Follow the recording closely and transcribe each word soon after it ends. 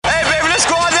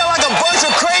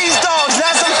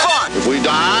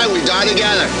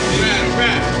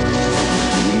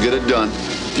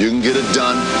You can get it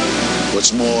done.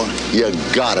 What's more, you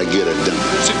gotta get it done.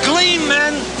 There's a gleam,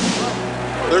 men.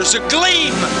 There's a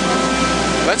gleam.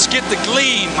 Let's get the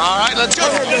gleam, all right? Let's go.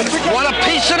 Want a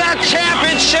piece of that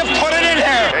championship? Put it in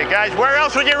here. Hey, guys, where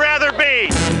else would you rather be?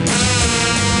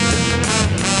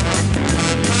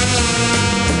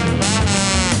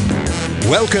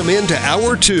 Welcome into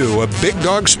Hour 2 of Big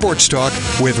Dog Sports Talk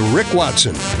with Rick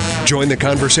Watson. Join the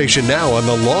conversation now on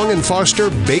the Long & Foster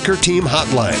Baker Team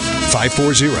Hotline,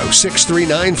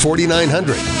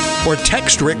 540-639-4900. Or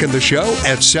text Rick and the show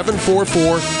at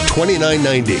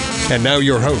 744-2990. And now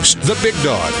your host, the Big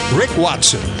Dog, Rick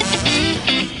Watson.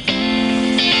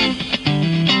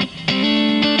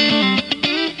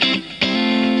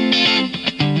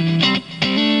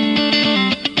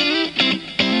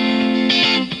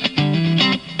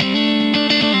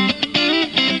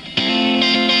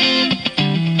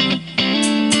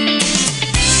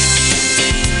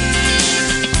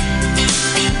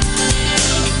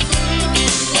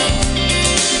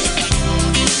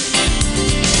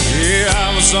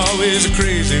 Always a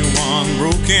crazy one,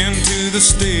 broke into the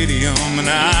stadium and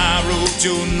I wrote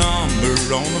your number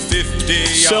on the 50.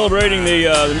 Celebrating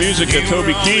the music of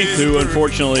Toby Keith, who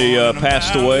unfortunately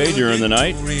passed away during the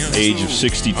night, age of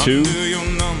 62.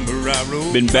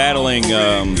 Been battling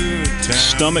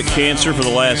stomach cancer for the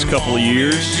last couple of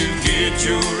years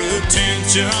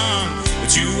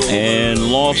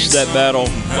and lost that battle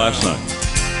last night.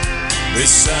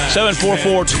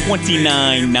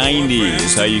 744-2990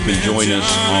 is how you can join us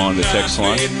on the text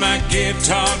line.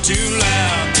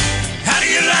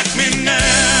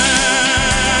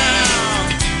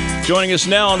 Joining us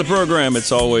now on the program,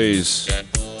 it's always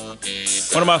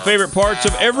one of my favorite parts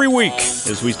of every week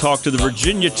as we talk to the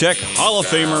Virginia Tech Hall of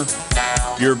Famer,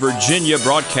 your Virginia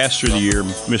Broadcaster of the Year,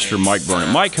 Mr. Mike Burnett.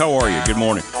 Mike, how are you? Good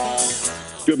morning.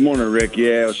 Good morning, Rick.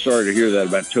 Yeah, I was sorry to hear that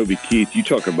about Toby Keith. You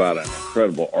talk about an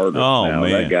incredible artist. Oh, now.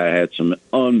 man. That guy had some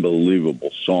unbelievable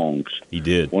songs. He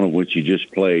did. One of which he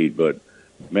just played. But,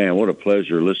 man, what a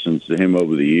pleasure listening to him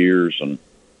over the years. And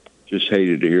just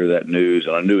hated to hear that news.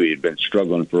 And I knew he had been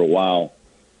struggling for a while.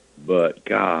 But,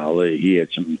 golly, he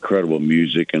had some incredible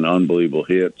music and unbelievable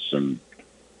hits. And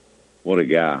what a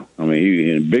guy. I mean,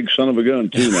 he's a big son of a gun,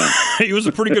 too, now. He was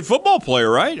a pretty good football player,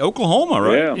 right? Oklahoma,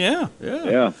 right? Yeah,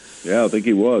 I think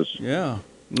he was. Yeah.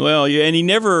 Well, yeah, and he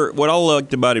never, what I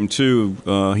liked about him, too,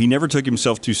 he never took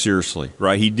himself too seriously,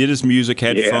 right? He did his music,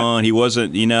 had fun. He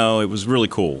wasn't, it was really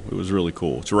cool. It was really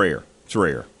cool. It's rare.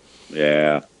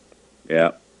 Yeah.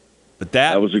 But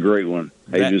that was a great one.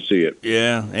 Hated to see it.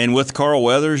 Yeah, and with Carl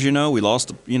Weathers, we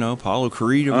lost, Apollo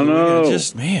Creed. I know.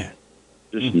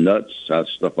 Just nuts how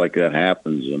stuff like that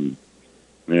happens. And,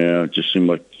 it just seems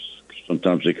like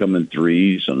sometimes they come in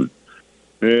threes. And,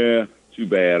 too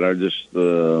bad. I just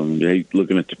hate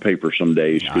looking at the paper some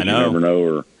days because you never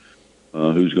know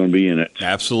who's going to be in it.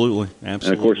 Absolutely. And,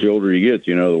 of course, the older you get,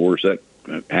 the worse that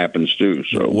happens too.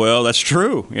 So well, that's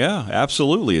true. Yeah,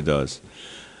 absolutely it does.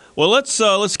 Well,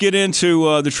 let's get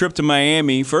into the trip to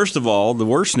Miami. First of all, the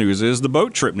worst news is the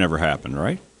boat trip never happened,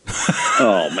 right?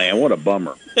 Oh, man, what a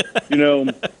bummer.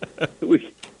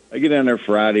 I get down there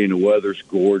Friday and the weather's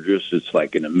gorgeous. It's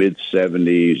like in the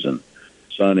mid-70s and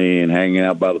sunny and hanging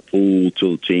out by the pool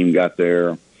till the team got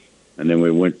there. And then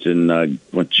we went to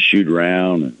shoot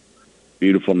around. And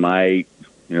beautiful night.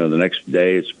 The next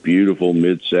day it's beautiful,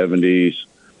 mid-70s,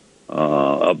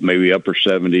 up maybe upper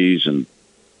 70s. And,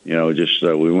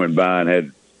 we went by and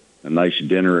had a nice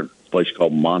dinner at a place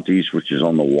called Monty's, which is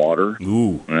on the water.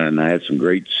 Ooh. And I had some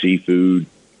great seafood.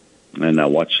 And I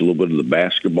watched a little bit of the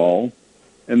basketball.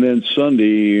 And then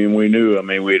Sunday, and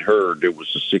we'd heard it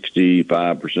was a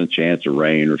 65% chance of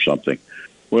rain or something.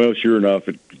 Well, sure enough,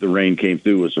 the rain came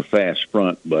through. It was a fast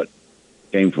front, but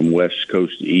came from west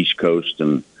coast to east coast,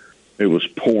 and it was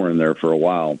pouring there for a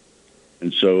while.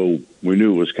 And so we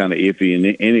knew it was kind of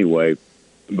iffy anyway.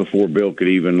 Before Bill could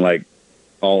even,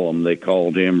 call them, they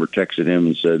called him or texted him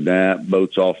and said, nah,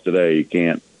 boat's off today. You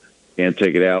can't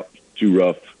take it out. Too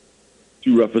rough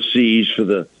a seas for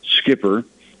the skipper.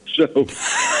 So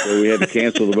we had to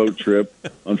cancel the boat trip,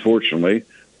 unfortunately.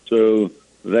 So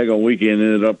the daggone weekend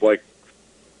ended up like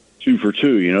 2 for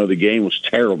 2. The game was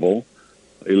terrible.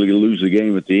 They lose the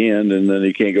game at the end, and then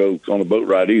they can't go on a boat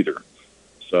ride either.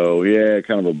 So,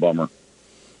 kind of a bummer.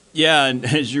 Yeah, and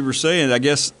as you were saying, I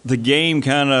guess the game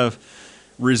kind of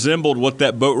resembled what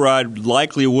that boat ride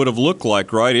likely would have looked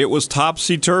like, right? It was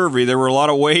topsy-turvy. There were a lot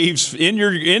of waves in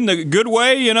the good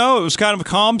way, It was kind of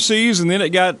calm seas, and then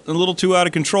it got a little too out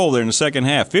of control there in the second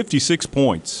half. 56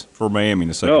 points for Miami in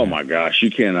the second half. Oh, my gosh,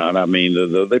 you cannot.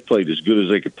 They played as good as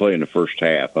they could play in the first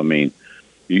half.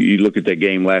 You look at that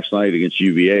game last night against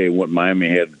UVA and what Miami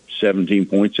had 17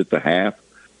 points at the half,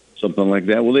 something like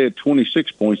that. Well, they had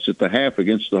 26 points at the half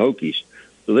against the Hokies.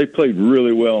 So they played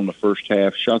really well in the first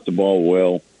half, shot the ball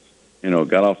well,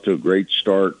 got off to a great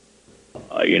start,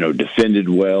 defended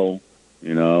well,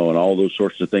 and all those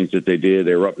sorts of things that they did.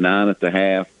 They were up 9 at the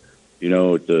half.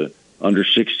 At the under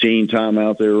 16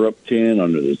 timeout, they were up 10.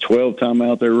 Under the 12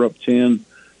 timeout, they were up 10.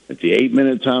 At the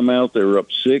 8-minute timeout, they were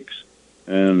up 6.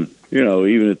 And,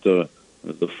 even at the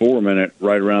 4-minute,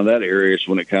 right around that area is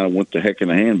when it kind of went to heck in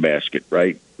the handbasket,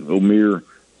 right? O'Meara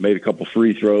made a couple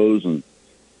free throws, and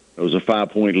it was a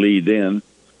 5-point lead then.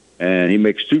 And he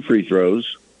makes 2 free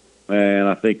throws. And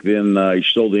I think then he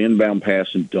stole the inbound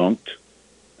pass and dunked.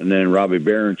 And then Robbie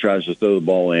Barron tries to throw the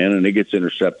ball in, and it gets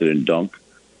intercepted and dunked.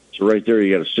 So right there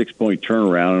you got a 6-point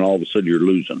turnaround, and all of a sudden you're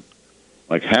losing.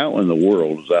 Like, how in the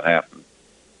world does that happen?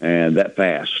 And that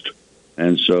fast.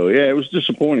 And so, yeah, it was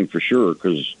disappointing for sure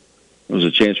because it was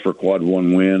a chance for a quad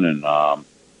 1 win and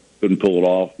couldn't pull it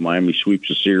off. Miami sweeps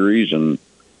the series and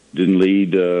didn't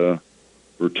lead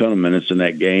for a ton of minutes in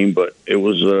that game. But it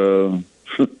was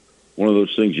one of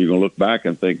those things you're going to look back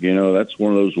and think, that's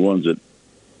one of those ones that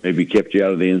maybe kept you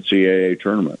out of the NCAA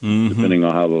tournament, depending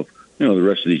on how the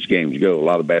rest of these games go. A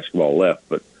lot of basketball left,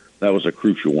 but that was a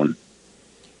crucial one.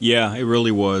 Yeah, it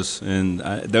really was. And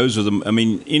those are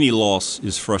any loss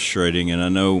is frustrating, and I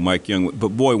know Mike Young, but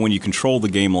boy, when you control the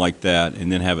game like that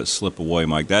and then have it slip away,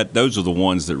 Mike, those are the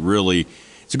ones that really,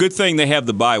 it's a good thing they have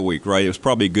the bye week, right? It was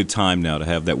probably a good time now to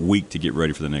have that week to get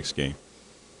ready for the next game.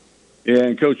 Yeah,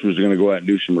 and Coach was going to go out and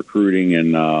do some recruiting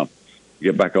and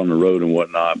get back on the road and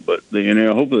whatnot, but,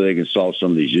 hopefully they can solve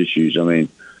some of these issues. I mean,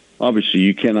 obviously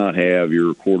you cannot have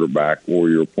your quarterback or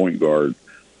your point guard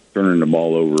turning the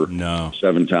ball over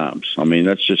 7 times. I mean,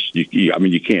 that's just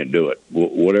you can't do it.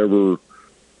 Whatever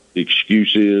the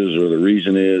excuse is or the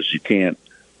reason is, you can't.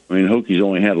 I mean, Hokies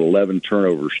only had 11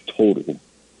 turnovers total,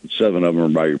 and 7 of them are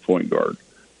by your point guard.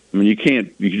 I mean, you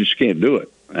just can't do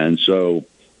it. And so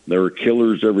there were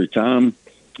killers every time,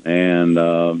 and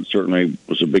certainly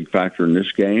was a big factor in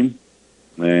this game.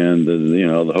 And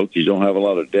the Hokies don't have a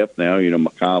lot of depth now.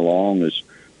 Mekhi Long has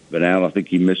been out. I think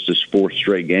he missed his 4th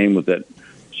straight game with that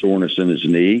soreness in his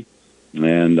knee,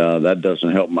 and that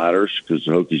doesn't help matters because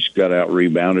the Hokies got out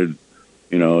rebounded,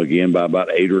 again by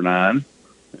about 8 or 9,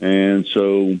 and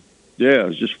so yeah, it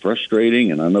was just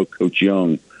frustrating. And I know Coach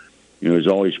Young, has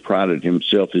always prided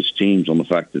his teams on the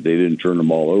fact that they didn't turn the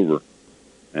ball over,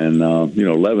 and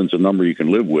 11's a number you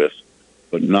can live with,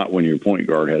 but not when your point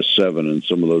guard has 7, and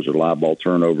some of those are live ball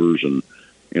turnovers and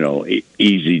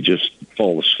easy just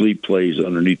fall asleep plays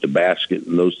underneath the basket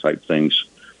and those type things.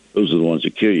 Those are the ones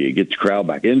that kill you. Get the crowd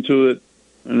back into it,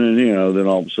 and then, then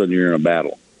all of a sudden you're in a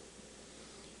battle.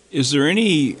 Is there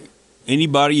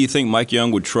anybody you think Mike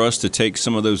Young would trust to take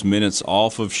some of those minutes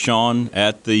off of Sean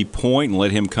at the point and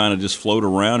let him kind of just float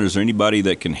around? Is there anybody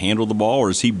that can handle the ball, or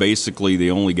is he basically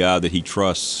the only guy that he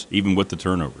trusts, even with the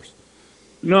turnovers?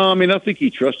 No, I mean, I think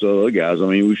he trusts the other guys. I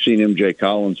mean, we've seen MJ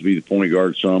Collins be the point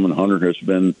guard some, and Hunter has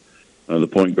been the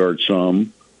point guard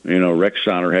some. Rex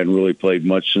Steiner hadn't really played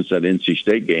much since that NC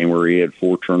State game where he had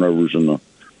 4 turnovers in the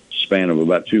span of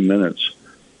about 2 minutes.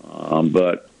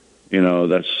 But,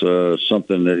 that's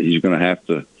something that he's going to have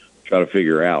to try to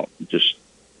figure out. Just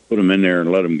put him in there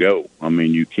and let him go. I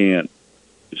mean, you can't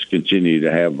just continue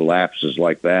to have lapses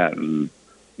like that. And,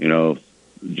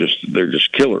 they're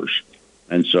just killers.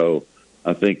 And so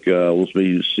I think we'll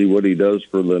see what he does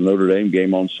for the Notre Dame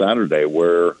game on Saturday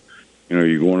where,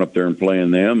 you're going up there and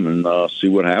playing them and see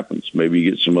what happens. Maybe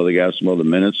you get some other guys some other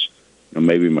minutes.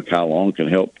 Maybe Mekhi Long can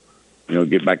help,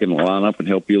 get back in the lineup and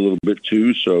help you a little bit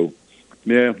too. So,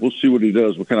 yeah, we'll see what he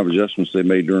does, what kind of adjustments they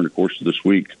made during the course of this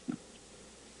week.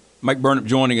 Mike Burnip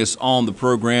joining us on the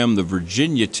program, the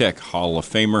Virginia Tech Hall of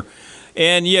Famer.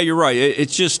 And, yeah, you're right.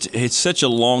 It's such a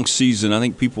long season. I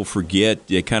think people forget.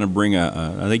 They kind of bring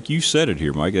I think you said it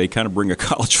here, Mike, they kind of bring a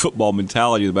college football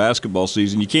mentality to the basketball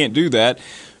season. You can't do that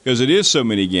because it is so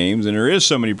many games and there is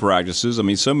so many practices. I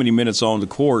mean, so many minutes on the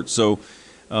court. So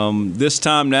this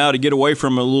time now to get away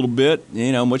from it a little bit,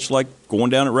 much like going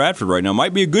down at Radford right now,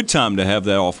 might be a good time to have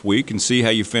that off week and see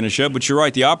how you finish up. But you're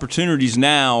right, the opportunities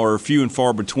now are few and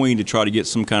far between to try to get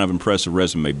some kind of impressive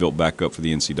resume built back up for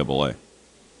the NCAA.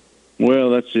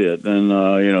 Well, that's it. And,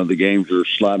 the games are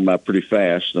sliding by pretty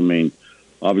fast. I mean,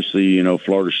 obviously,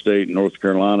 Florida State and North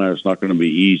Carolina, it's not going to be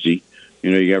easy.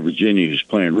 You got Virginia who's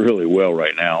playing really well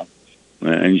right now.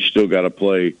 And you still got to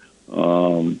play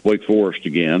Wake Forest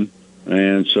again.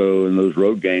 And so in those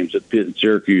road games at Pitt and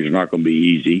Syracuse are not going to be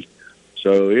easy.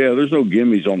 So, yeah, there's no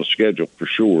gimmies on the schedule for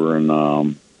sure.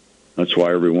 And that's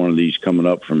why every one of these coming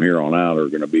up from here on out are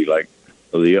going to be,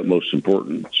 of the utmost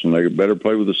importance. And they better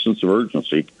play with a sense of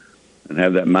urgency. and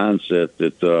have that mindset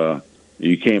that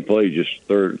you can't play just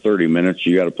 30 minutes.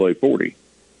 You got to play 40.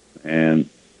 And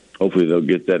hopefully they'll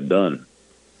get that done.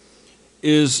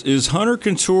 Is Hunter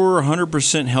Couture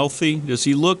 100% healthy? Does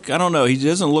he look? I don't know. He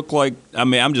doesn't look like. I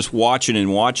mean, I'm just watching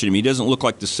him. He doesn't look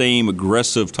like the same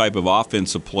aggressive type of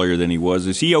offensive player than he was.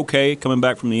 Is he okay coming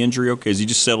back from the injury? Okay, has he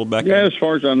just settled back? Yeah, as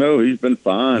far as I know, he's been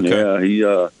fine. Okay.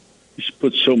 Yeah, he's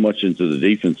put so much into the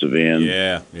defensive end.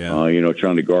 Yeah.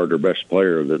 Trying to guard their best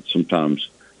player that sometimes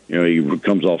he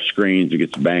comes off screens and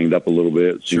gets banged up a little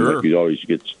bit. It seems like he always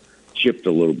gets chipped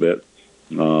a little bit.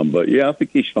 But yeah, I think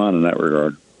he's fine in that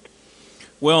regard.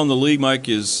 Well, and the league, Mike,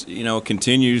 is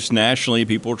continues nationally.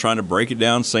 People are trying to break it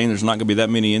down, saying there's not going to be that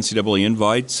many NCAA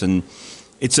invites, and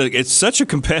it's such a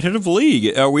competitive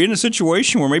league. Are we in a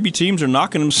situation where maybe teams are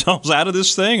knocking themselves out of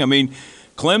this thing? I mean,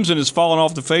 Clemson has fallen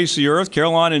off the face of the earth.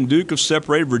 Carolina and Duke have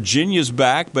separated. Virginia's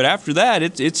back, but after that,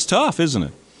 it's tough, isn't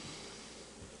it?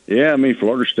 Yeah, I mean,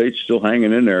 Florida State's still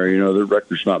hanging in there. Their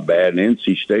record's not bad, and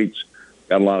NC State's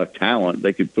got a lot of talent.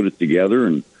 They could put it together,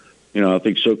 and I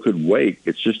think so could Wake.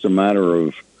 It's just a matter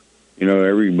of,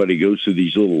 everybody goes through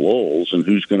these little lulls and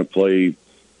who's going to play,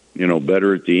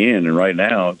 better at the end. And right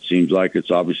now it seems like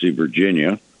it's obviously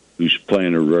Virginia who's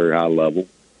playing at a very high level.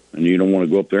 And you don't want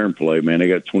to go up there and play, man. They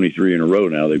got 23 in a row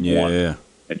now. They've won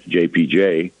at the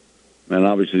JPJ. And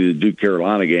obviously the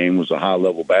Duke-Carolina game was a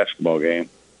high-level basketball game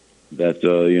that,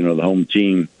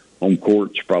 the home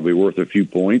court's probably worth a few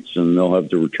points, and they'll have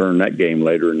to return that game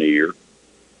later in the year.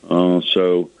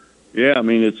 Yeah, I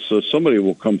mean, it's somebody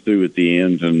will come through at the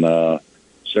end and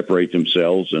separate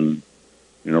themselves. And,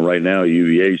 right now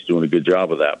UVA is doing a good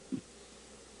job of that.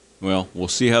 Well, we'll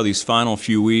see how these final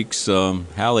few weeks,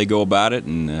 how they go about it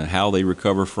and how they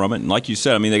recover from it. And like you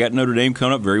said, I mean, they got Notre Dame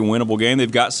coming up, very winnable game.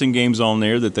 They've got some games on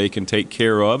there that they can take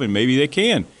care of, and maybe they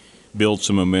can build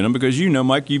some momentum because,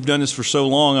 Mike, you've done this for so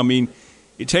long. I mean,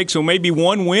 it takes maybe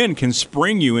one win can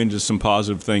spring you into some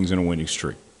positive things in a winning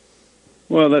streak.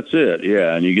 Well, that's it,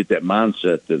 yeah. And you get that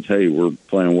mindset that, hey, we're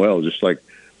playing well, just like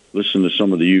listen to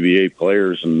some of the UVA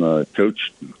players and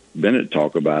Coach Bennett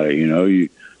talk about it. You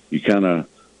kind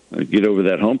of get over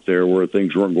that hump there where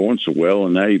things weren't going so well,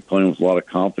 and now you're playing with a lot of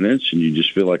confidence, and you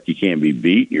just feel like you can't be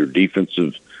beat. Your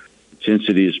defensive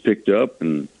intensity is picked up,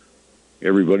 and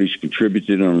everybody's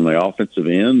contributed on the offensive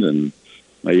end. And,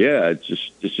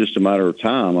 it's just a matter of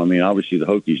time. I mean, obviously the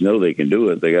Hokies know they can do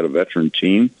it. They got a veteran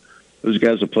team. Those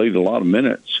guys have played a lot of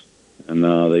minutes, and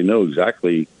they know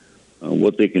exactly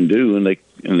what they can do, and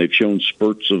they've shown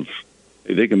spurts of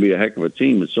they can be a heck of a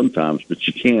team at sometimes, but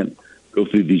you can't go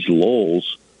through these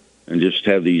lulls and just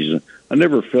have these. I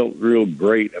never felt real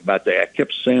great about that. I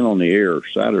kept saying on the air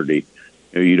Saturday,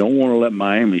 you don't want to let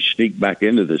Miami sneak back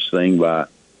into this thing by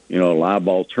live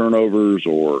ball turnovers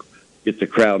or get the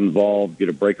crowd involved, get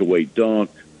a breakaway dunk.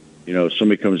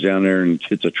 Somebody comes down there and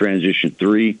hits a transition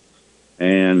three,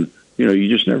 and you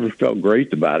just never felt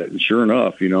great about it. And sure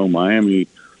enough, Miami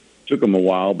took them a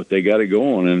while, but they got it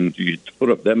going. And you put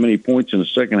up that many points in the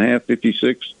second half,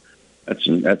 56,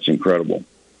 that's incredible.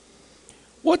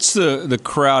 What's the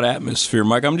crowd atmosphere,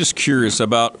 Mike? I'm just curious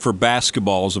about for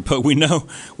basketballs. But we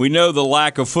know the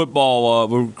lack of football,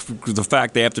 the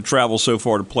fact they have to travel so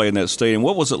far to play in that stadium.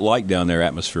 What was it like down there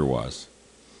atmosphere-wise?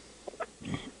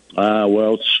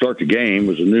 Well, to start the game, it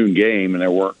was a noon game, and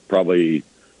it probably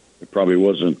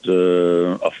wasn't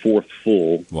a fourth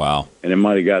full. Wow. And it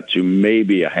might have got to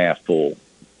maybe a half full,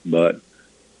 but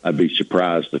I'd be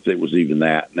surprised if it was even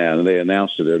that. Now, they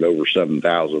announced it at over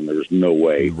 7,000. There's no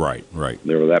way right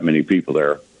there were that many people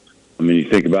there. I mean, you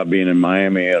think about being in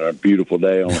Miami on a beautiful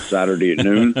day on a Saturday at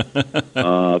noon.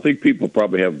 I think people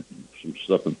probably have some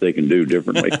stuff that they can do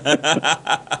differently.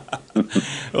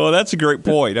 Well, that's a great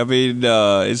point. I mean,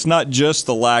 it's not just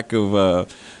the lack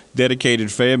of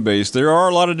dedicated fan base. There are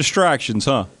a lot of distractions,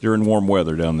 during warm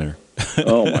weather down there.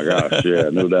 Oh, my gosh, yeah,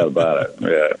 no doubt about it.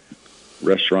 Yeah,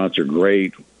 restaurants are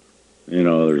great.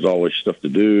 There's always stuff to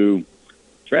do.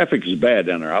 Traffic is bad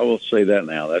down there. I will say that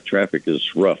now. That traffic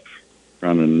is rough,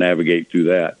 trying to navigate through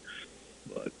that.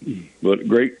 But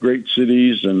great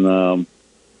cities, and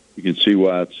you can see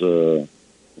why it's a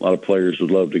lot of players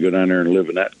would love to go down there and live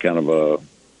in that kind of a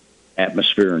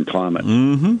atmosphere and climate.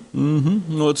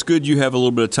 Well, it's good you have a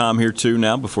little bit of time here, too,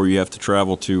 now before you have to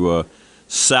travel to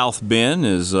South Bend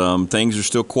as things are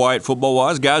still quiet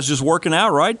football-wise. Guys just working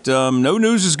out, right? No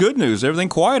news is good news. Everything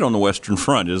quiet on the Western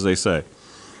Front, as they say.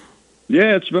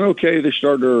 Yeah, it's been okay. They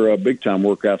start their big-time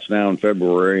workouts now in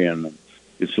February, and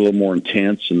it's a little more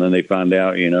intense, and then they find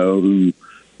out, who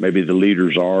maybe the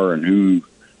leaders are and who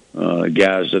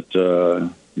guys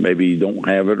that maybe don't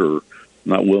have it or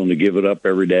not willing to give it up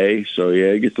every day. So, yeah,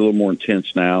 it gets a little more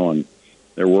intense now, and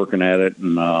they're working at it.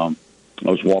 And I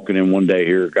was walking in one day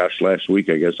here, last week,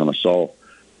 I guess, and I saw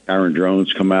Aaron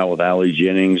Drones come out with Allie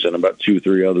Jennings and about 2 or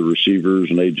 3 other receivers,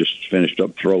 and they just finished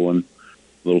up a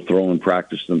little throwing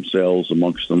practice themselves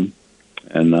amongst them.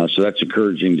 And so that's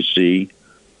encouraging to see.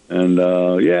 And,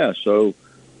 so,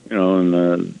 and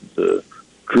the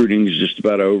recruiting is just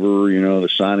about over. The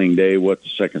signing day, the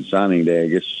second signing day, I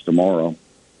guess, is tomorrow.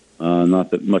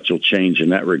 Not that much will change in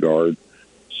that regard.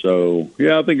 So,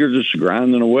 I think they're just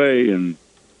grinding away and,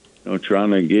 trying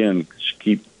to, again, just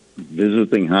keep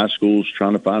visiting high schools,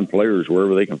 trying to find players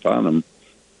wherever they can find them.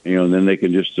 And then they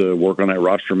can just work on that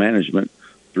roster management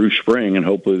through spring, and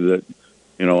hopefully that,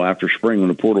 after spring when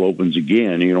the portal opens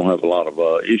again, you don't have a lot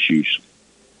of issues.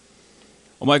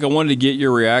 Well, Mike, I wanted to get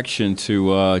your reaction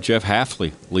to Jeff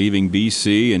Hafley leaving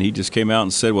BC, and he just came out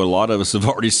and said what a lot of us have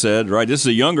already said, right? This is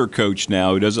a younger coach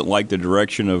now who doesn't like the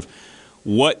direction of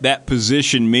what that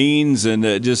position means, and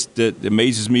it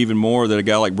amazes me even more that a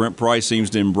guy like Brent Price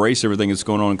seems to embrace everything that's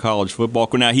going on in college football.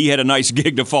 Now, he had a nice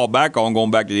gig to fall back on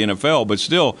going back to the NFL, but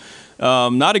still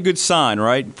not a good sign,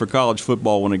 right, for college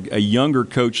football when a younger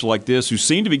coach like this, who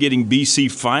seemed to be getting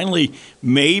BC finally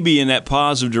maybe in that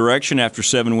positive direction after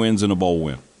 7 wins and a bowl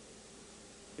win.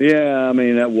 Yeah, I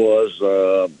mean, that was,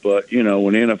 but, when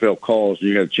the NFL calls,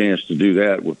 you got a chance to do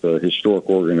that with a historic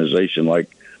organization like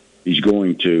he's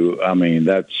going to. I mean,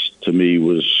 that's, to me,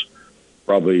 was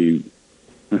probably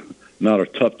not a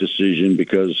tough decision,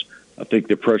 because I think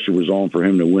the pressure was on for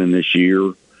him to win this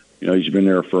year. He's been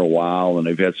there for a while, and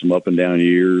they've had some up and down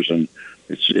years, and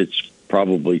it's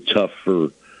probably tough for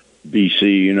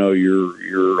BC.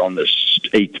 You're on this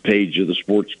 8th page of the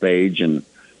sports page, and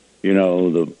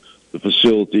the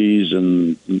facilities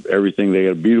and everything. They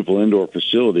got a beautiful indoor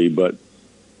facility, but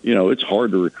it's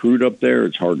hard to recruit up there.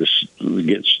 It's hard to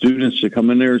get students to come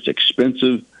in there. It's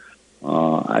expensive.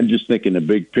 I just think in the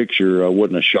big picture, it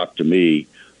wasn't a shock to me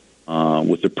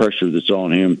with the pressure that's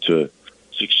on him to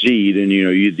succeed. And,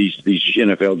 these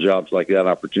NFL jobs like that,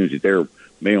 opportunity there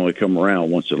may only come around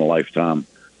once in a lifetime.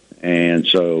 And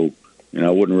so, I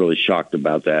wasn't really shocked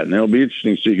about that. And it'll be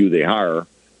interesting to see who they hire.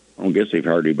 I don't guess they've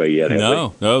hired anybody yet, have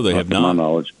they? No, they have not. To my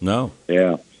knowledge. No.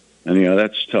 Yeah. And,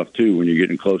 that's tough, too, when you're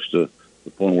getting close to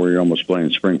the point where you're almost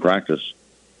playing spring practice.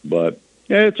 But,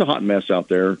 yeah, it's a hot mess out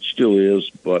there. It still is.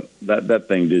 But that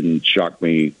thing didn't shock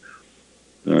me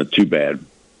too bad.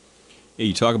 Yeah,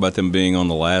 you talk about them being on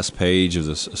the last page of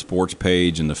the sports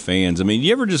page and the fans. I mean,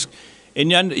 you ever just –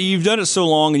 and you've done it so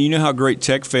long and you know how great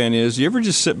Tech Fan is. You ever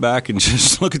just sit back and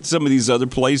just look at some of these other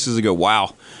places and go,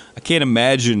 wow, I can't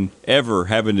imagine ever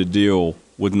having to deal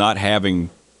with not having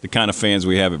the kind of fans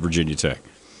we have at Virginia Tech.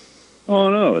 Oh,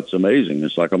 no, it's amazing.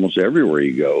 It's like almost everywhere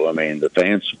you go. I mean, the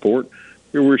fan support.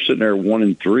 Here we're sitting there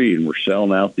 1-3, and we're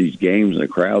selling out these games, and the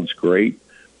crowd's great.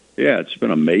 Yeah, it's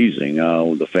been amazing.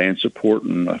 The fan support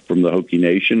from the Hokie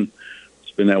Nation,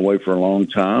 it's been that way for a long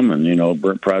time. And,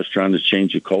 Brent Price trying to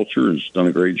change the culture and has done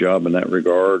a great job in that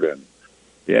regard. And,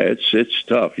 yeah, it's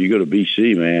tough. You go to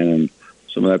BC, man, and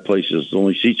some of that place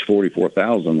only seats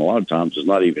 44,000. A lot of times it's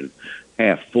not even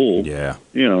half full. Yeah.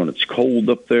 And it's cold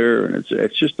up there, and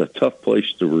it's just a tough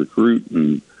place to recruit,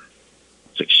 and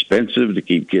it's expensive to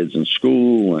keep kids in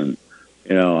school. And,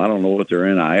 I don't know what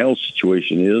their NIL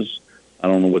situation is. I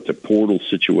don't know what the portal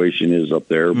situation is up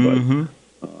there, but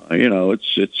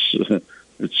it's a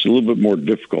little bit more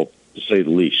difficult, to say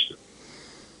the least.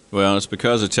 Well, it's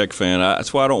because of Tech Fan.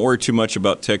 That's why I don't worry too much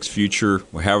about Tech's future,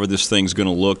 or however this thing's going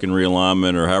to look in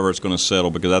realignment, or however it's going to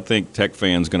settle, because I think Tech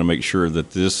Fan's going to make sure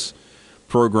that this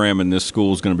program and this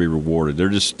school is going to be rewarded.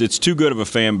 It's too good of a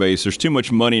fan base. There's too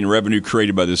much money and revenue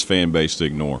created by this fan base to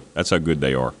ignore. That's how good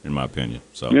they are, in my opinion.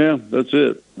 So yeah, that's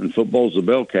it. And football's the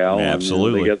bell cow. Yeah,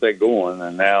 absolutely. And, they got that going,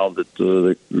 and now that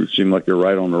they seem like they're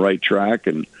right on the right track,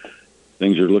 and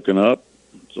things are looking up.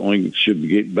 It only should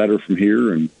get better from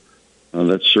here, and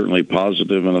that's certainly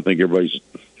positive. And I think everybody's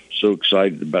so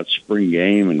excited about spring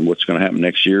game and what's going to happen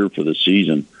next year for the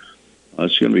season.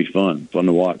 It's going to be fun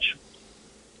to watch.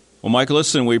 Well, Mike,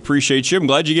 listen, we appreciate you. I'm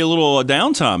glad you get a little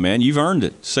downtime, man. You've earned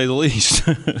it, to say the least.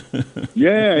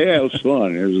 Yeah, it was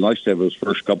fun. It was nice to have those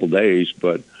first couple of days,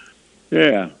 but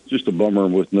yeah, just a bummer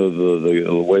with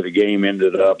the way the game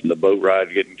ended up and the boat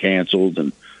ride getting canceled.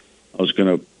 And I was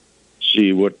going to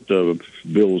see what Bill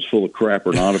was full of crap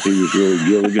or not, if he was really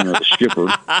Gilligan or the skipper.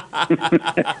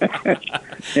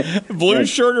 Blue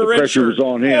shirt or red shirt? The pressure was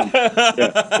on him.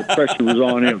 The pressure was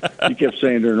on him. He kept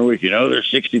saying during the week, there's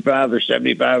 65, there's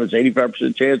 75, it's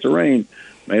 85% chance of rain.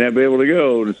 May not be able to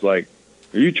go. And it's like,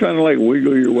 Are you trying to, like,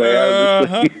 wiggle your way out of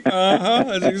this thing?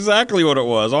 That's exactly what it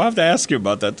was. I'll have to ask you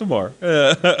about that tomorrow.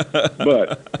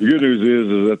 But the good news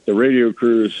is that the radio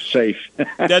crew is safe.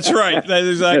 That's right. That's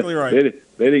exactly right.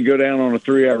 They didn't go down on a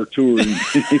 3-hour tour,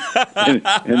 and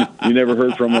you never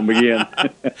heard from them again.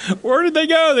 Where did they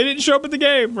go? They didn't show up at the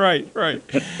game. Right. All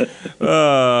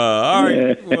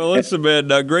right. Well, listen, man.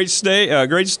 Great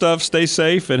stuff. Stay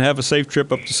safe and have a safe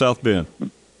trip up to South Bend.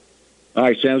 All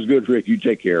right, sounds good, Rick. You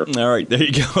take care. All right, there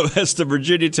you go. That's the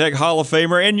Virginia Tech Hall of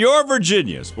Famer and your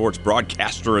Virginia Sports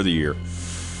Broadcaster of the Year,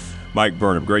 Mike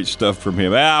Burnham. Great stuff from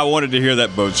him. I wanted to hear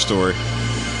that boat story.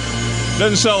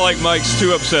 Doesn't sound like Mike's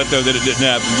too upset, though, that it didn't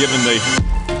happen, given the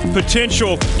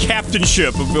potential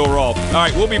captainship of Bill Rolfe. All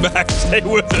right, we'll be back. Stay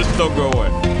with us. Don't go away.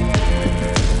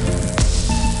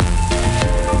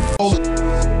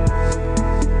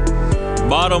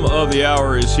 Bottom of the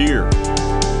hour is here.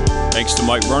 Thanks to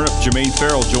Mike Burnham. Jermaine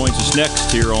Farrell joins us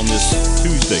next here on this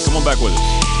Tuesday. Come on back with us.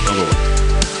 Don't go away.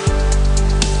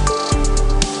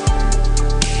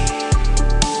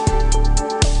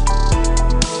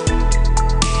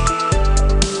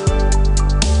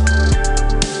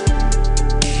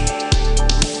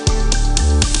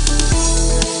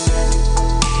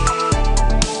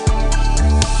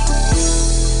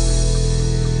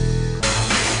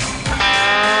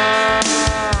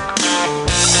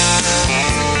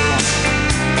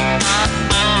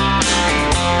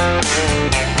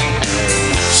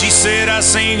 I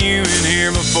seen you in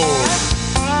here before.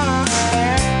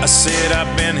 I said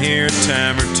I've been here a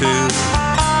time or two.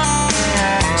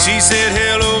 She said,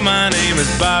 hello, my name is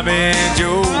Bobby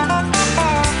Joe.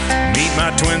 Meet my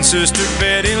twin sister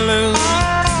Betty Lou.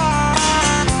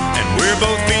 And we're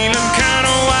both feeling kind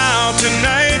of wild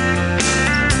tonight.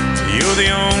 You're the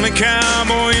only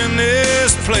cowboy in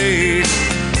this place.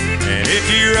 And if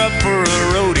you're up for a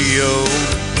rodeo,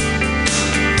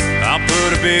 I'll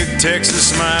put a big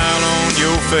Texas smile on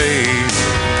your face.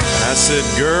 I said,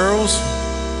 girls,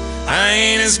 I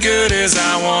ain't as good as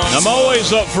I once I'm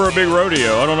always up for a big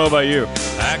rodeo. I don't know about you.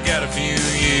 I got a few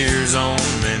years on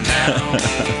me now.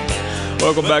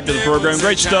 Welcome back to the program.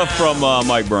 Great stuff from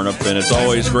Mike Burnham, and it's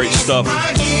always great stuff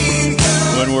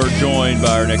when we're joined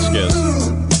by our next guest.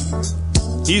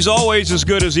 He's always as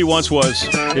good as he once was.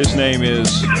 His name is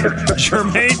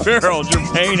Jermaine Farrell.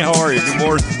 Jermaine, how are you? Good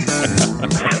morning.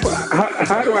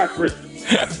 How do I?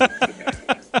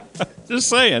 Just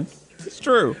saying. It's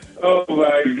true. Oh,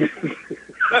 my goodness.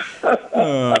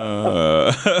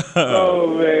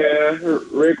 Oh, man.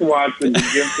 Rick Watson, the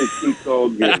gift that keeps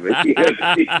on giving.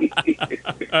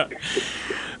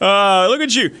 Look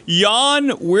at you.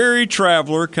 Yon Weary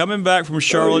Traveler coming back from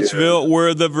Charlottesville,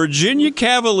 where the Virginia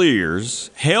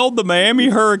Cavaliers held the Miami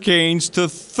Hurricanes to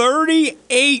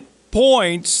 38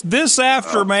 points. This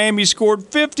after Miami scored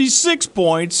 56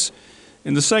 points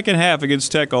in the second half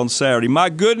against Tech on Saturday. My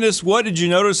goodness, what did you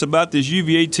notice about this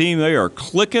UVA team? They are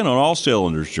clicking on all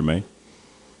cylinders, Jermaine.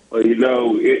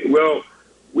 Well,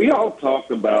 we all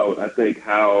talked about, I think,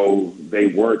 how they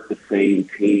weren't the same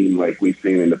team like we've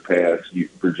seen in the past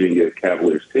Virginia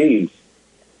Cavaliers teams.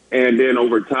 And then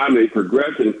over time they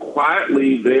progressed, and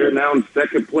quietly they're now in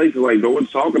second place. Like, no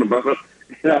one's talking about them.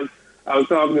 And I was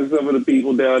talking to some of the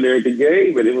people down there at the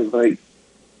game, and it was like,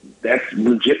 that's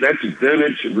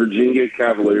vintage Virginia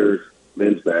Cavaliers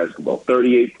men's basketball.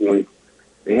 38 points.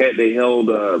 They held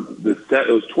the set.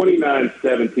 It was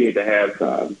 29-17 at the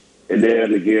halftime, and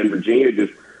then again Virginia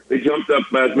they jumped up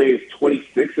by as many as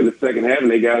 26 in the second half,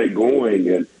 and they got it going.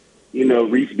 And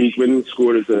Reese Beekman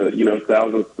scored his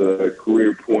 1,000th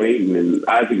career point, and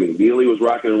Isaac McNeely was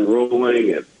rocking and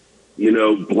rolling, and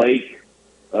Blake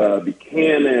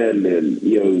Buchanan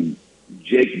and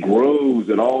Jake Groves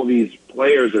and all these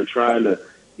players are trying to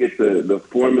get the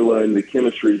formula and the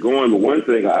chemistry going. But one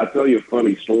thing, I'll tell you a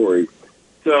funny story.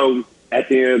 So at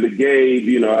the end of the game,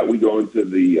 we go into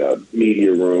the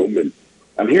media room, and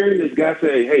I'm hearing this guy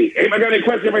say, hey, anybody got any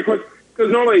questions? Because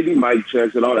normally they do mic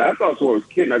checks and all that. I thought someone was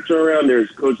kidding. I turn around,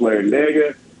 there's Coach Larry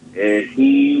Nega, and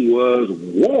he was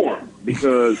warm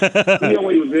because he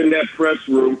only was in that press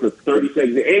room for 30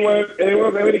 seconds.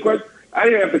 Anyone have any questions? I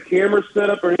didn't have the camera set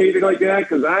up or anything like that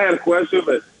because I had a question,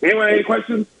 but anyone have any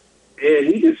questions? And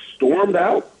he just stormed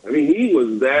out. I mean, he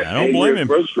was that angry and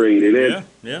frustrated. And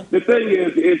the thing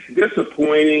is, it's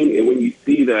disappointing and when you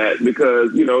see that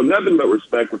because, nothing but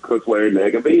respect for Coach Larry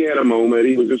Nega, but he had a moment.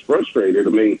 He was just frustrated. I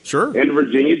mean, sure. And the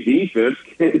Virginia defense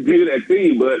can't do that to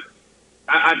you. But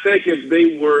I think if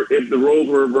the roles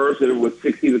were reversed and it was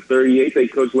 60-38, I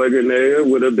think Coach Larry Nega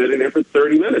would have been in there for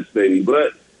 30 minutes maybe.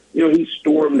 But, he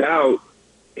stormed out,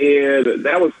 and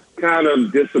that was kind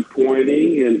of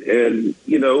disappointing. And then,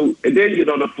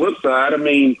 on the flip side, I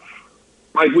mean,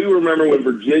 like we remember when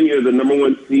Virginia, the number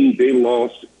 1 seed, they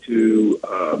lost to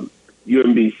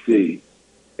UMBC.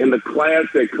 And the class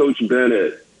that Coach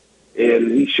Bennett,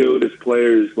 and he showed his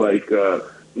players like,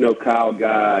 Kyle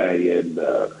Guy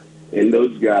and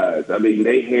those guys. I mean,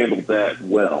 they handled that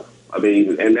well. I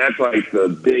mean, and that's like the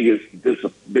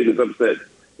biggest upset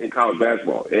in college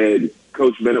basketball. And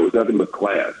Coach Bennett was nothing but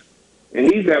class.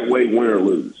 And he's that way, win or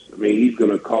lose. I mean, he's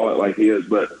going to call it like he is.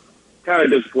 But kind of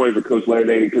disappointed for Coach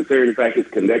Larry, considering the fact his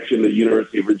connection to the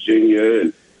University of Virginia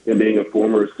and him being a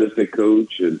former assistant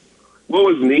coach. And what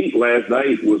was neat last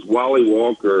night was Wally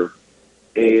Walker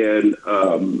and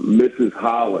Mrs.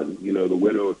 Holland, the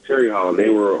widow of Terry Holland. They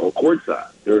were on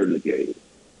courtside during the game.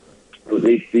 So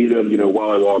they see them,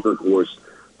 Wally Walker, of course,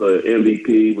 the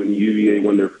MVP when UVA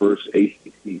won their first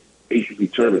ACC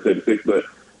tournament, 76. But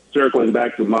circling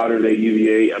back to modern-day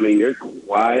UVA, I mean, they're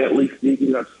quietly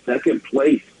sneaking up second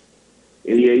place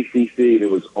in the ACC. It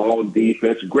was all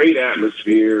defense, great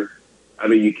atmosphere. I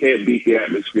mean, you can't beat the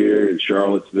atmosphere in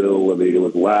Charlottesville. I mean, it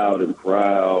was loud and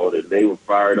proud, and they were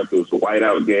fired up. It was a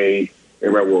whiteout game.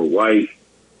 Everybody wore white.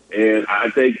 And I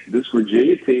think this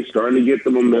Virginia team is starting to get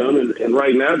the momentum. And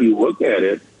right now, if you look at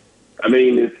it, I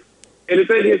mean, and the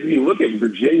thing is, if you look at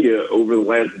Virginia over the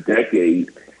last decade,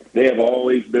 they have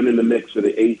always been in the mix for the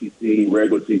ACC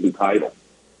regular season title.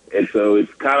 And so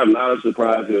it's kind of not a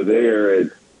surprise they're there.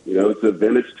 And, it's a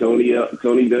vintage Tony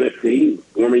Bennett team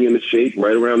forming into shape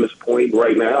right around this point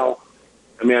right now.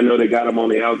 I mean, I know they got them on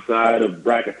the outside of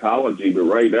bracketology, but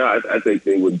right now I think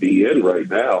they would be in right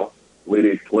now the way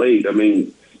they've played. I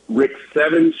mean, Rick,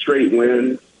 7 straight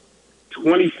wins,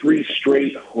 23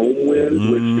 straight home wins,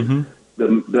 which is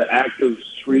the active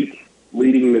streak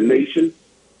leading the nation.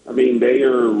 I mean, they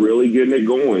are really getting it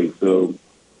going. So,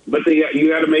 but you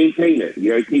got to maintain it.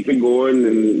 You got to keep it going,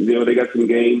 and they got some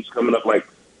games coming up. Like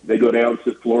they go down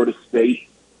to Florida State,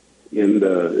 and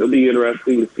it'll be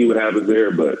interesting to see what happens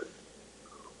there. But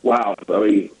wow, I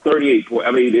mean, 38 points.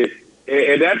 I mean,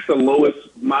 and that's the lowest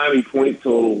Miami point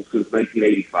total since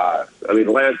 1985. I mean,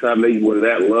 the last time they were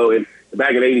that low, and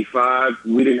back in '85,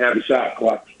 we didn't have the shot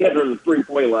clock under the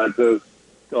 3-point line. So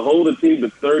to hold a team to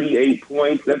 38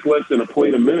 points, that's less than a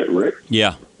point a minute, Rick.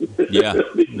 Yeah. No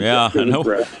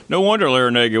wonder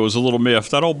Larinaga was a little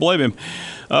miffed. I don't blame him.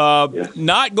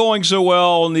 Not going so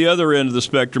well on the other end of the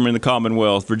spectrum in the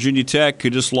Commonwealth. Virginia Tech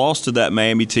just lost to that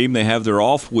Miami team. They have their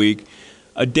off week.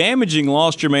 A damaging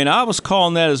loss, Jermaine. I was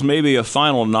calling that as maybe a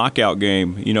final knockout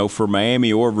game, for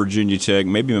Miami or Virginia Tech.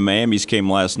 Maybe Miami's came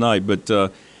last night, but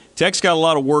Tech's got a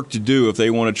lot of work to do if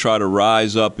they want to try to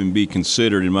rise up and be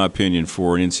considered, in my opinion,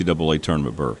 for an NCAA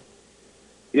tournament berth.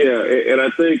 Yeah, and I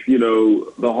think,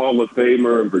 the Hall of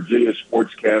Famer and Virginia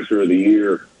Sportscaster of the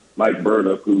Year, Mike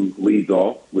Burnup, who leads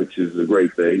off, which is a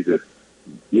great thing, to,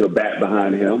 bat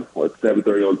behind him at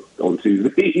 7:30 on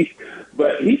Tuesday.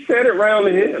 But he said it right on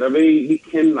the head. I mean, he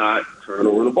cannot turn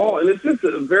over the ball. And it's just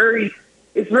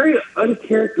it's very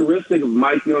uncharacteristic of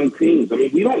Mike Young teams. I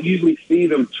mean, we don't usually see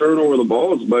them turn over the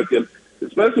ball as much,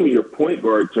 especially when your point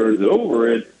guard turns it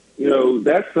over. And,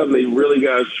 that's something they really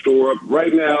got to shore up.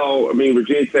 Right now, I mean,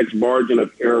 Virginia Tech's margin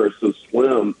of error is so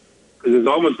slim because it's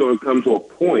almost going to come to a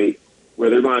point where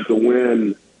they're going to have to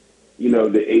win,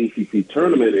 the ACC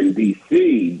tournament in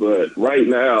D.C. But right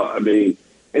now, I mean,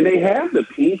 and they have the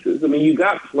pieces. I mean, you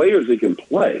got players that can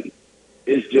play.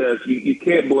 It's just you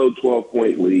can't blow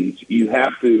 12-point leads. You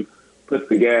have to put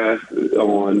the gas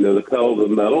on, the pedal to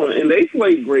the metal. And they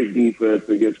played great defense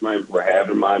against Miami for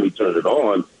having Miami turn it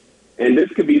on. And this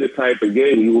could be the type of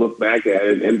game you look back at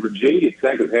it. And Virginia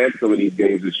Tech has had some of these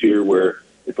games this year where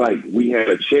it's like we had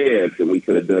a chance and we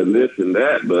could have done this and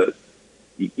that, but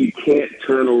you can't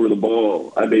turn over the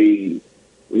ball. I mean,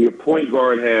 when your point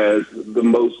guard has the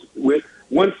most –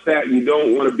 one stat you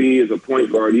don't want to be as a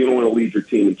point guard, you don't want to lead your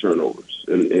team in turnovers.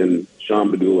 And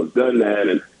Sean Badul has done that.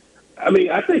 And, I mean,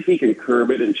 I think he can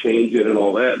curb it and change it and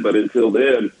all that. But until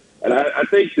then, and I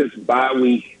think this bye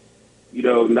week,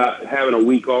 not having a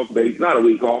week off, not a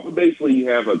week off, but basically you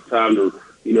have a time to,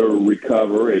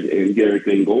 recover and get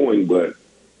everything going. But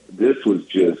this was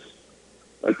just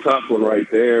a tough one right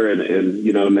there. And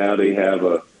now they have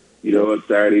a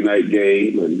Saturday night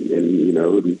game,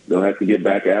 and they'll have to get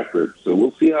back after it. So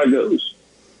we'll see how it goes.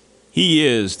 He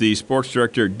is the sports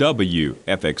director at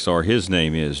WFXR. His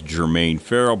name is Jermaine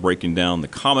Farrell, breaking down the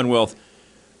Commonwealth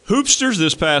Hoopsters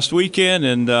this past weekend.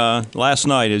 And last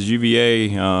night, as UVA,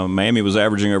 Miami was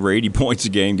averaging over 80 points a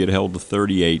game, get held to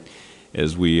 38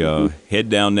 as we head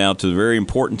down now to the very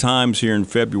important times here in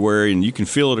February. And you can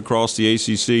feel it across the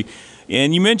ACC.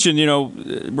 And you mentioned,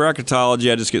 bracketology.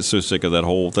 I just get so sick of that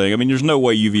whole thing. I mean, there's no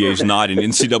way UVA's not an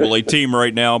NCAA team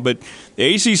right now. But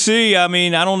the ACC, I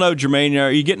mean, I don't know, Jermaine.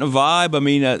 Are you getting a vibe? I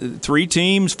mean, 3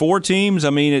 teams, 4 teams? I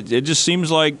mean, it just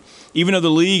seems like, even though the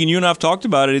league, and you and I have talked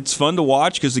about it, it's fun to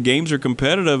watch because the games are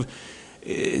competitive.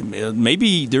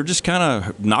 Maybe they're just kind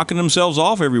of knocking themselves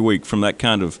off every week from that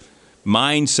kind of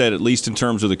mindset, at least in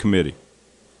terms of the committee.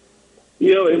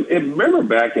 And remember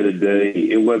back in the day,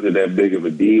 it wasn't that big of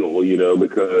a deal,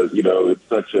 because, it's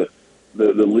such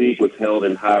the league was held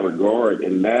in high regard.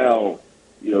 And now,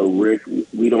 Rick,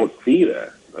 we don't see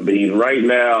that. I mean, right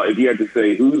now, if you had to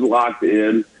say who's locked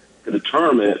in to the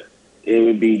tournament, it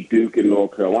would be Duke and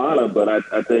North Carolina. But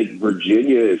I think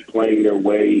Virginia is playing their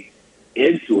way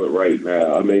into it right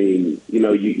now. I mean,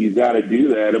 you got to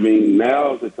do that. I mean,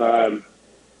 now is the time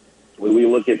when we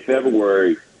look at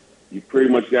February, you pretty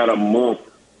much got a month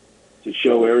to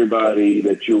show everybody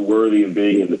that you're worthy of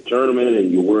being in the tournament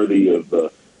and you're worthy of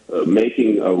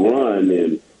making a run.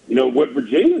 And, what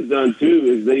Virginia's done, too,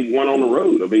 is they won on the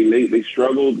road. I mean, they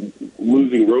struggled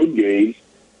losing road games.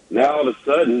 Now, all of a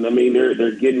sudden, I mean,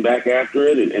 they're getting back after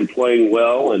it and playing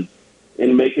well and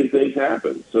making things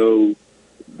happen. So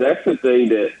that's the thing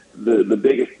that the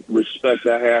biggest respect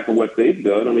I have for what they've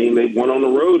done. I mean, they won on the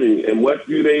road. And what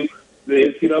do the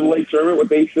NCAA tournament, what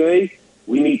they say,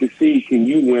 we need to see, can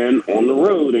you win on the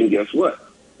road? And guess what?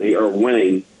 They are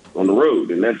winning on the road.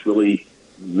 And that's really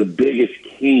the biggest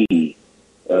key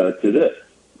to this,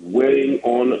 winning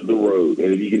on the road.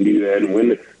 And if you can do that and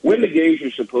win the games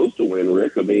you're supposed to win,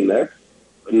 Rick, I mean, that's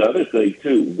another thing,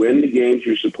 too. Win the games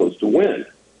you're supposed to win.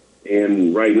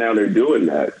 And right now they're doing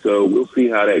that. So we'll see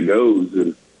how that goes.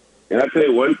 And I'll tell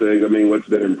you one thing, I mean, what's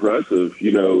been impressive,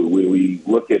 when we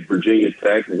look at Virginia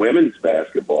Tech women's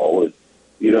basketball,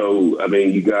 I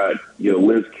mean, you got,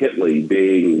 Liz Kitley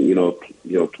being,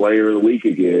 player of the week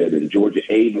again, and Georgia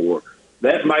Amore.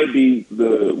 That might be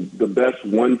the best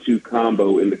 1-2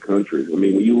 combo in the country. I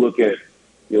mean, when you look at,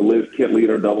 Liz Kitley and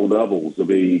her double-doubles, I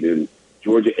mean, and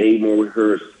Georgia Amore with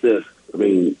her assists, I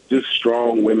mean, just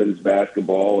strong women's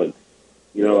basketball. And,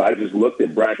 I just looked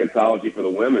at bracketology for the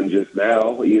women just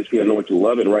now. ESPN Know What You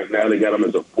Love It. Right now they got them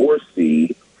as a 4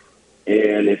 seed.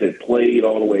 And if it played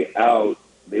all the way out,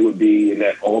 they would be in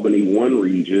that Albany 1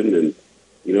 region. And,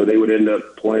 they would end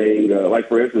up playing, like,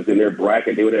 for instance, in their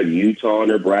bracket, they would have Utah in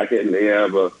their bracket, and they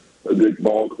have a good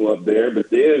ball club there. But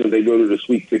then if they go to the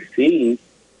Sweet 16,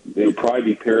 they would probably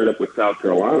be paired up with South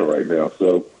Carolina right now.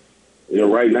 So,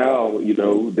 right now,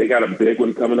 they got a big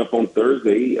one coming up on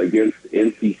Thursday against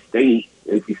NC State.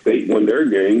 NC State won their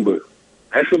game, but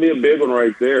that's going to be a big one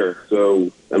right there.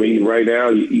 So, I mean, right now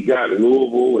you got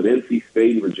Louisville and NC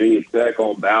State and Virginia Tech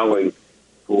all battling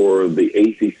for the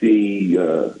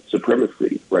ACC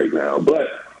supremacy right now. But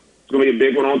it's going to be a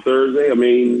big one on Thursday. I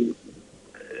mean,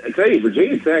 I tell you,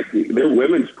 Virginia Tech, their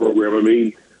women's program, I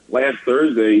mean, last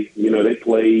Thursday, they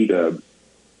played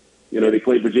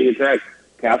Virginia Tech.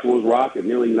 Castle was rocking,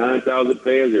 nearly 9,000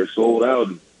 fans. They're sold out.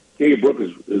 Katie Brooks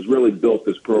has really built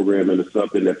this program into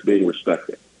something that's being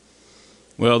respected.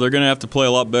 Well, they're going to have to play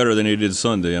a lot better than they did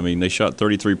Sunday. I mean, they shot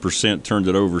 33%, turned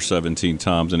it over 17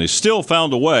 times, and they still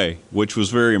found a way, which was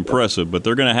very impressive. But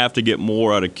they're going to have to get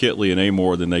more out of Kitley and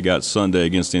Amore than they got Sunday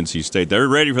against NC State. They're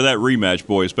ready for that rematch,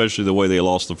 boy, especially the way they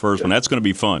lost the first one. That's going to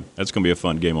be fun. That's going to be a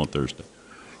fun game on Thursday.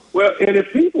 Well, and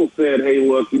if people said, hey,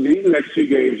 look, these next 2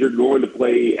 games you're going to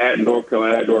play at North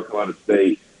Carolina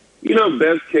State,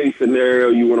 best case scenario,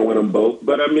 you want to win them both.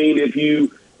 But, I mean, the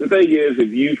thing is, if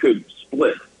you could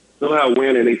split, somehow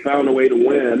win, and they found a way to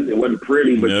win, it wasn't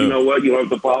pretty, but you know what? You don't have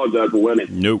to apologize for winning.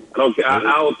 Nope. Okay,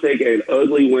 I'll take an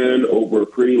ugly win over a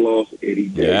pretty loss any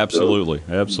day. Yeah, absolutely.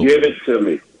 So absolutely. Give it to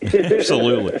me.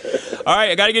 Absolutely. All right,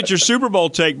 I got to get your Super Bowl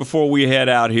take before we head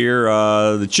out here.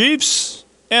 The Chiefs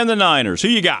and the Niners. Who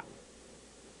you got?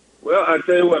 Well, I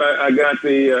tell you what, I got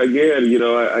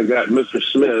I got Mr.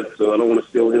 Smith, so I don't want to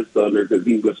steal his thunder because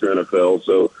he's Mr. NFL.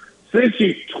 So since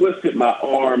you twisted my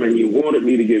arm and you wanted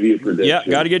me to give you a prediction, yeah,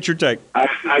 got to get your take. I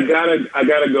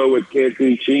gotta go with Kansas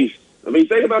City Chiefs. I mean,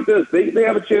 think about this: they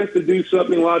have a chance to do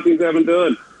something a lot of teams haven't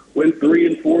done. Win 3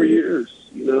 in 4 years,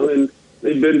 and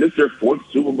this is their 4th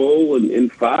Super Bowl in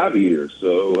 5 years.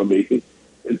 So I mean,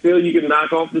 until you can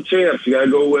knock off the champs, you got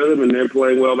to go with them, and they're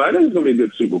playing well. But I think it's going to be a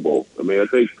good Super Bowl. I mean, I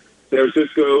think San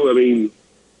Francisco, I mean,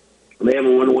 they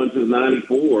haven't won one since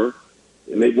 '94,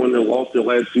 and they've lost their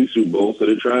last 2 Super Bowls, so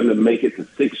they're trying to make it to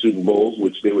 6 Super Bowls,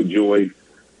 which they would join,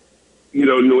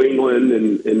 New England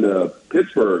and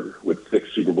Pittsburgh with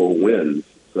 6 Super Bowl wins.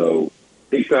 So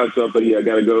big time stuff, but yeah, I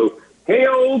got to go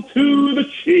Hail to the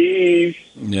Chiefs.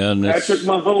 Yeah, and Patrick,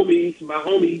 my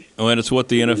homies. Oh, and it's what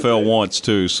the NFL wants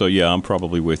too. So yeah, I'm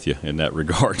probably with you in that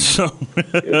regard. So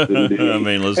Yes, I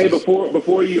mean, let's hey,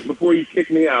 before you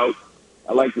kick me out,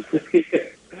 I like to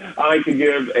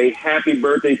give a happy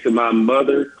birthday to my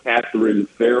mother, Catherine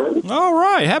Farrell. All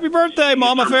right, happy birthday,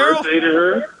 Mama Farrell. Birthday to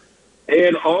her,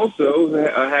 and also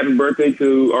a happy birthday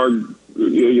to our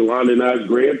Yolanda and I's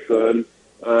grandson,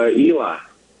 Eli.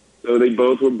 So they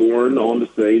both were born on the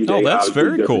same day. Oh, that's obviously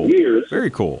very different cool. Years.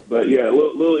 Very cool. But yeah,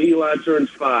 little Eli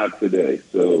turns 5 today.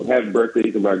 So happy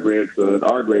birthday to my grandson,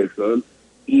 our grandson,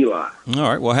 Eli. All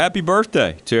right. Well, happy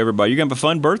birthday to everybody. You're gonna have a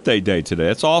fun birthday day today.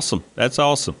 That's awesome. That's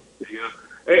awesome. Yeah.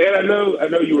 And I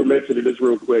know you were mentioning this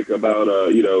real quick about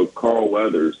Carl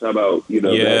Weathers. How about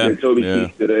that Toby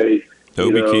Keith today?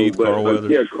 Toby Keith, Carl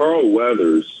Weathers. Yeah, Carl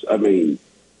Weathers. I mean,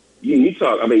 you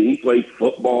talk. I mean, he played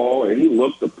football and he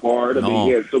looked the part. I mean,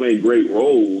 he had so many great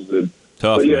roles. And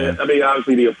tough. But yeah, man. I mean,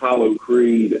 obviously the Apollo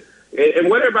Creed. And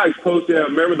what everybody's posted, I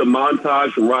remember the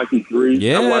montage from Rocky III.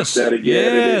 Yes, I watched that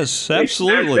again. yes,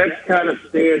 absolutely. That kind of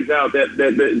stands out. That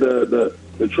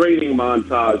the training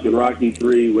montage in Rocky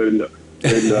III when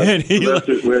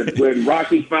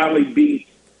Rocky finally beat.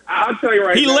 I'll tell you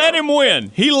right now. He let him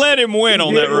win. He let him win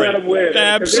on that Let him win.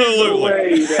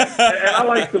 Absolutely. And I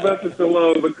like Sylvester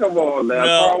Stallone, but come on now.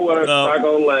 Carl Weathers not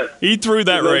gonna let. He threw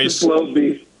that race. Slow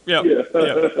beat. Yep.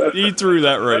 He threw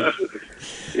that race.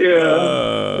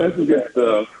 That's some good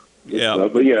stuff.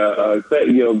 But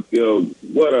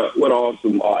what an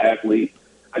awesome athlete.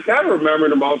 I kind of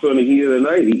remembered him also in the heat of the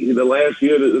night. The last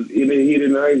year in the heat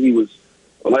of the night, he was.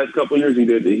 The last couple of years he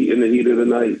did in the heat of the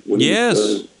night. When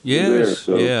yes.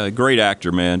 Yeah, great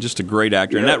actor, man. Just a great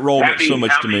actor. And that role meant so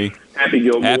much to me. Happy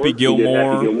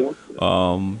Gilmore.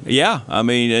 I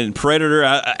mean, and Predator.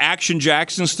 Action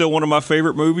Jackson's still one of my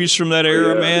favorite movies from that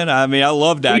era, man. I mean, I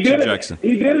loved Action Jackson.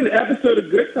 He did an episode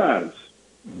of Good Times.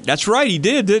 That's right, he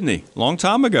did, didn't he? Long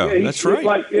time ago. That's right.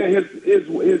 Like his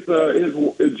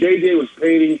JJ was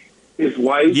painting his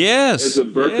wife as a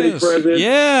birthday present.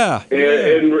 Yeah.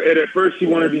 And at first she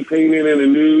wanted to be painted in a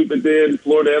nude, but then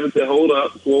Florida Evans said, hold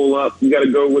up, swole up. You got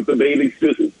to go with the bathing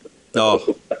suit.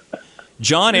 Oh.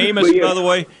 John Amos, by the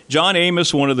way, John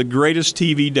Amos, one of the greatest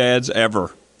TV dads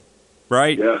ever.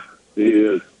 Right? Yeah, he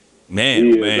is. Man.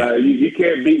 You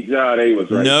can't beat John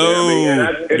Amos right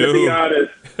there. And to be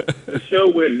honest, the show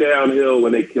went downhill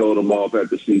when they killed him off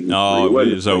after season 3.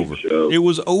 It was over. It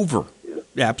was over.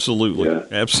 Absolutely. Yeah.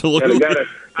 Absolutely.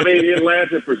 I mean, it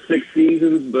lasted for 6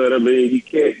 seasons, but I mean, you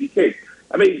can't.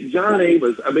 I mean, John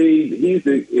Amos. I mean,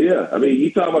 I mean,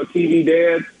 you talk about TV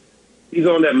dads. He's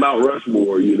on that Mount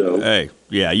Rushmore, Hey,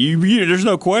 yeah, you there's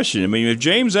no question. I mean, if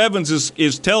James Evans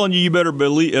is telling you better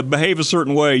behave a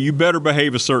certain way, you better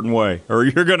behave a certain way, or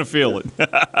you're going to feel it.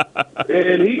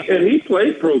 and he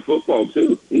played pro football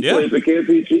too. He played the Kansas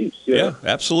City Chiefs. Yeah,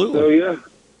 absolutely. So yeah.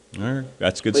 All right,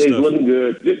 that's good He's stuff. looking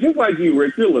good, just like you,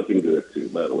 Rick. You're looking good too,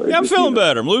 by the way. Yeah, I'm feeling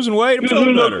better. I'm losing weight. I'm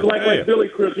feeling better. You look like Billy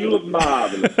Crystal. You look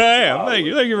marvelous. Yeah, thank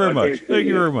you very much. Thank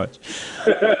you very much.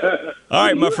 All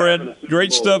right, my friend.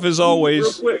 Great stuff as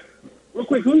always. Real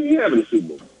quick. Who do you have in the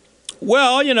Super Bowl?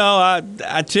 Well,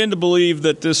 I tend to believe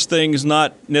that this thing is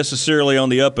not necessarily on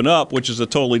the up and up, which is a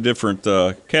totally different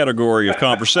category of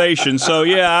conversation. So,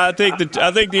 yeah, I think the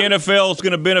NFL is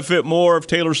going to benefit more if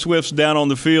Taylor Swift's down on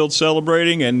the field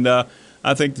celebrating, and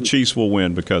I think the Chiefs will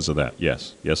win because of that.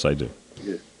 Yes, I do.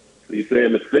 Yeah. So you're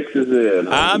saying the fix is in?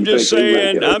 I'm just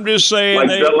saying. Like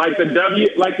the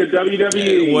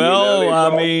WWE. Well,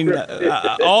 I mean,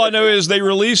 all I know is they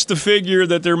released the figure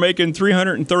that they're making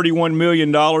 $331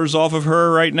 million off of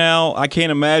her right now. I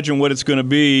can't imagine what it's going to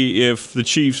be if the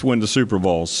Chiefs win the Super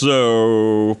Bowl.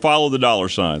 So follow the dollar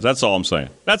signs. That's all I'm saying.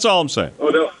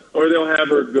 Or they'll have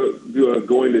her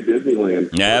going to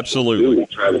Disneyland. Absolutely.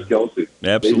 Travis Kelce.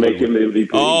 Absolutely. They make him the MVP.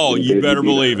 Oh, you better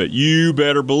believe it. You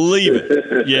better believe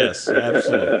it. Yes,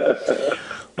 absolutely.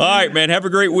 All right, man. Have a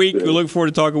great week. We look forward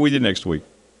to talking with you next week.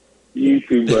 You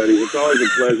too, buddy. It's always a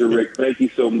pleasure, Rick. Thank you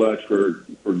so much for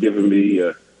giving me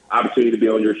opportunity to be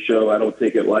on your show. I don't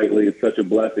take it lightly. It's such a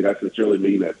blessing. I sincerely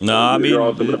mean that. No, I mean, you're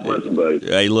also a blessing, buddy.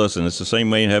 Hey, listen, it's the same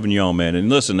man having you on, man. And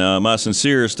listen, my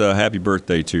sincerest happy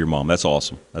birthday to your mom. That's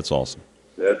awesome. That's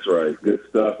right. Good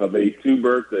stuff. I made 2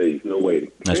 birthdays. No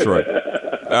waiting. That's right.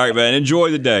 All right, man.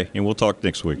 Enjoy the day, and we'll talk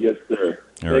next week. Yes, sir.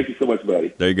 Thank you so much,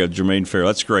 buddy. There you go, Jermaine Farrell.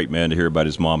 That's great, man, to hear about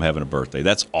his mom having a birthday.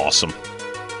 That's awesome.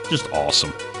 Just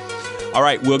awesome. All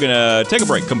right, we're going to take a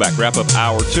break, come back, wrap up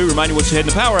hour 2. Remind you what's ahead in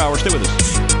the Power Hour. Stay with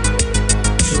us.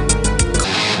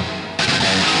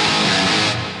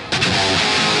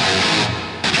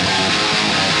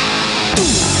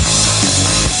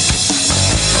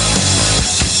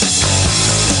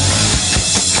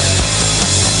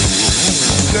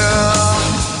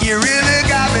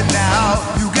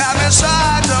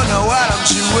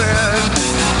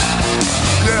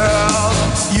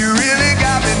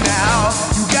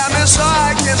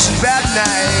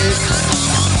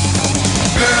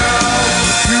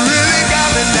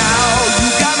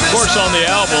 course, on the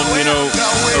album,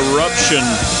 Eruption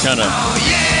kind of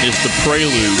is the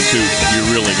prelude to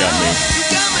You Really Got Me.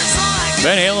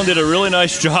 Van Halen did a really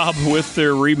nice job with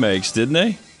their remakes, didn't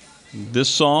they? This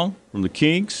song from the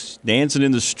Kinks, Dancing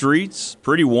in the Streets,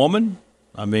 Pretty Woman.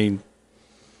 I mean,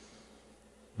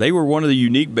 they were one of the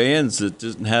unique bands that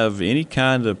didn't have any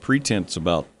kind of pretense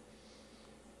about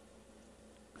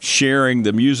sharing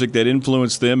the music that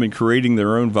influenced them and creating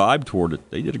their own vibe toward it.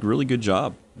 They did a really good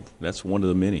job. That's one of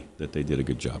the many that they did a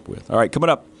good job with. All right, coming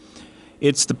up,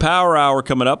 it's the Power Hour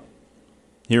coming up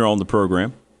here on the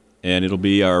program, and it'll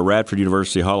be our Radford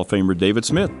University Hall of Famer David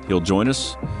Smith. He'll join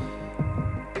us.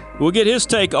 We'll get his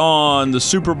take on the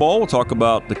Super Bowl. We'll talk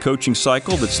about the coaching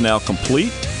cycle that's now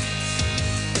complete.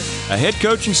 A head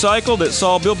coaching cycle that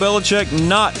saw Bill Belichick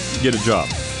not get a job.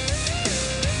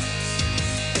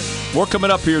 More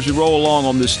coming up here as we roll along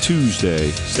on this Tuesday.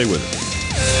 Stay with us.